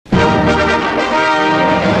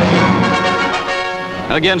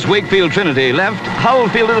Against Wakefield Trinity left, Hull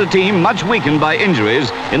fielded a team much weakened by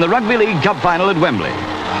injuries in the Rugby League Cup Final at Wembley.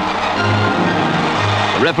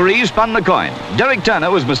 The referee spun the coin. Derek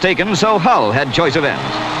Turner was mistaken, so Hull had choice of ends.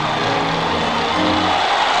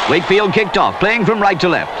 Wakefield kicked off, playing from right to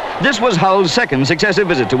left. This was Hull's second successive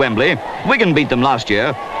visit to Wembley. Wigan beat them last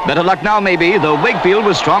year. Better luck now maybe, though Wakefield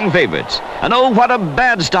was strong favourites. And oh, what a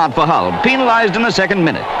bad start for Hull, penalised in the second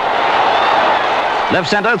minute. Left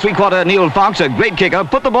centre, three-quarter Neil Fox, a great kicker,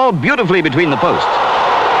 put the ball beautifully between the posts.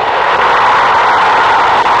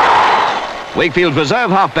 Wakefield's reserve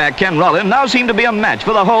halfback, Ken Rollin, now seemed to be a match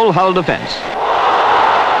for the whole Hull defence.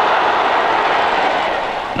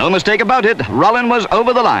 No mistake about it, Rollin was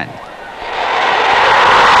over the line.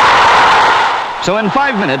 So in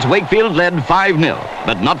 5 minutes, Wakefield led 5-0,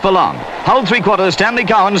 but not for long. Hull three-quarter Stanley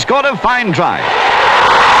Cowan scored a fine try.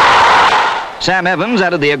 Sam Evans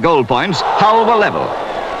added the goal points. Hull were level.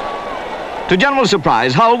 To general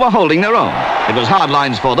surprise, Hull were holding their own. It was hard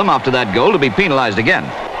lines for them after that goal to be penalised again.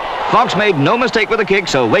 Fox made no mistake with the kick,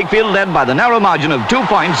 so Wakefield led by the narrow margin of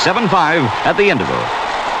 2.75 at the interval.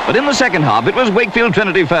 But in the second half, it was Wakefield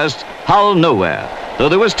Trinity first, Hull nowhere, though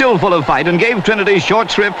they were still full of fight and gave Trinity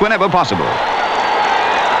short shrift whenever possible.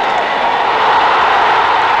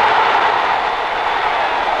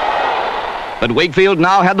 But Wakefield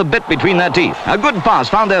now had the bit between their teeth. A good pass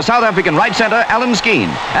found their South African right centre, Alan Skeen,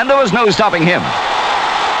 and there was no stopping him.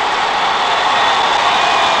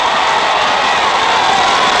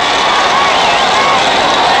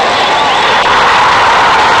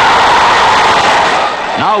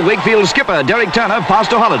 Now Wakefield skipper Derek Turner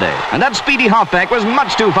passed to Holiday, and that speedy halfback was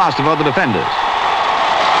much too fast for the defenders.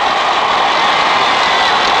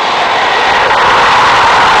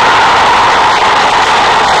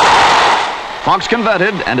 Fox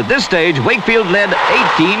converted, and at this stage, Wakefield led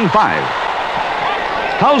 18-5.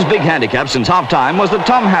 Hull's big handicap since half-time was that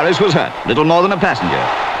Tom Harris was hurt, little more than a passenger.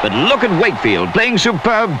 But look at Wakefield playing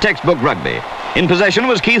superb textbook rugby. In possession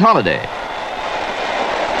was Keith Holliday.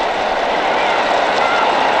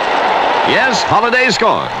 Yes, Holliday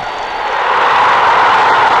scored.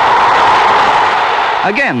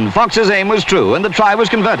 Again, Fox's aim was true, and the try was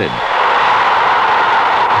converted.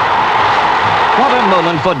 What a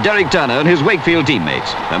moment for Derek Turner and his Wakefield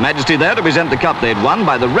teammates. Her Majesty there to present the cup they'd won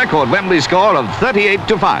by the record Wembley score of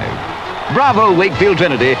 38-5. Bravo, Wakefield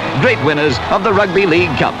Trinity, great winners of the Rugby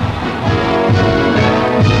League Cup.